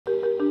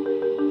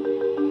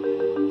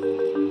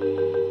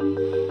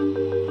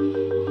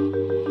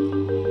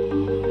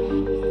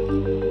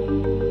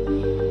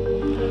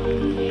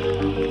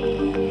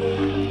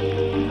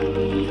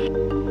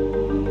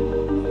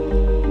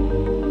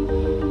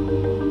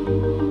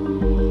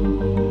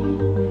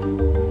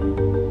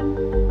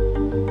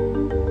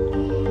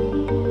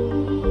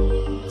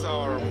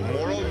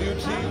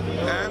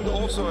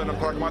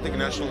pragmatic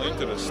national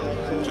interest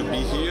to be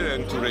here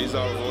and to raise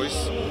our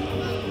voice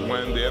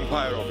when the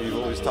empire of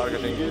evil is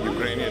targeting the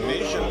Ukrainian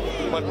nation,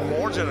 but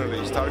more generally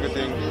is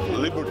targeting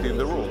liberty in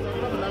the world,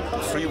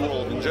 free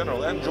world in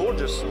general, and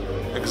Georgia's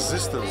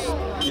existence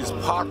is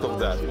part of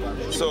that.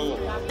 So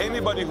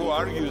anybody who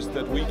argues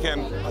that we can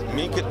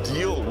make a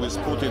deal with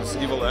Putin's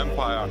evil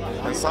empire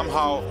and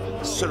somehow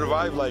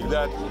survive like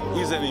that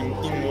is an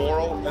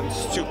immoral and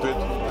stupid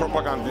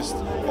propagandist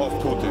of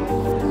Putin.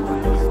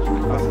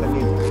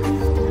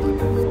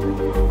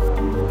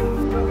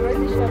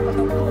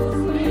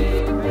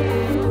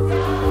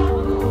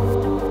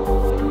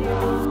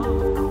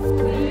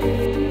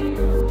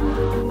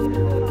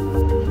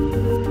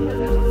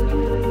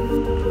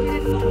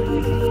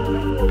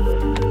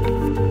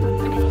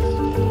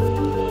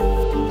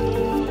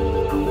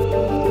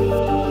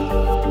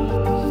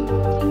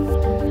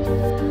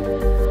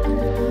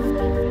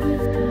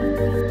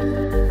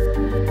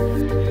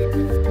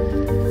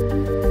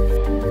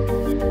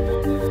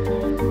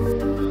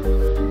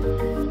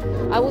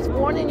 I was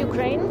born in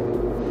Ukraine,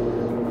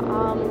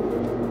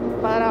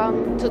 but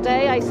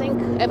today I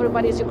think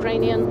everybody is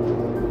Ukrainian.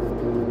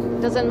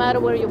 Doesn't matter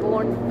where you're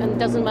born and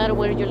doesn't matter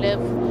where you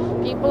live.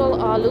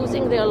 People are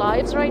losing their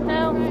lives right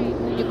now.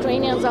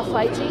 Ukrainians are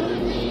fighting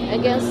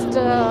against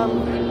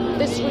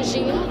this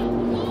regime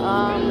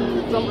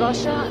from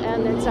Russia,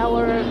 and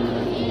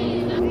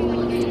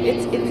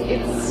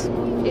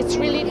it's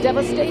really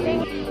devastating.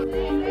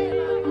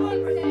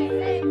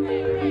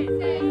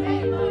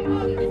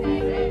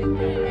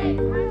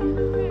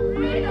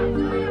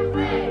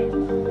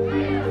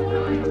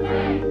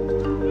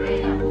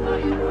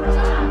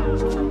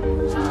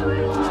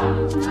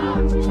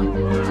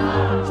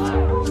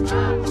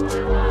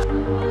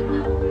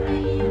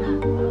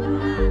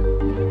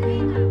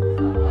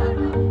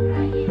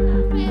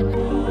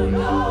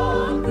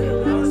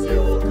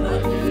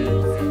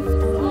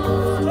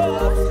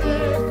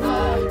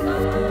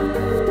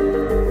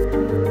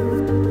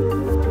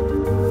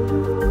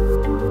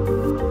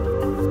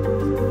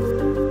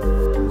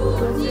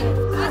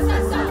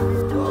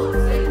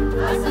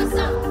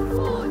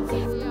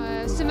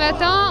 Ce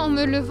matin, en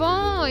me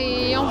levant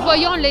et en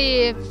voyant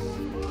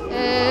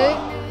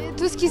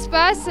tout ce qui se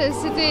passe,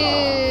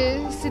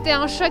 c'était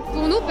un choc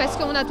pour nous parce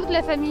qu'on a toute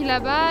la famille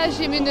là-bas.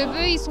 J'ai mes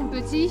neveux, ils sont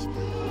petits.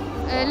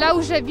 Là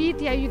où j'habite,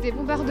 il y a eu des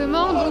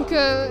bombardements, donc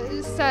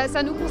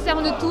ça nous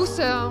concerne tous,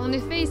 en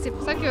effet. Et c'est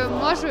pour ça que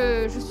moi,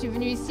 je suis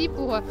venue ici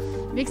pour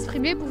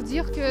m'exprimer, pour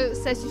dire que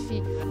ça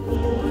suffit.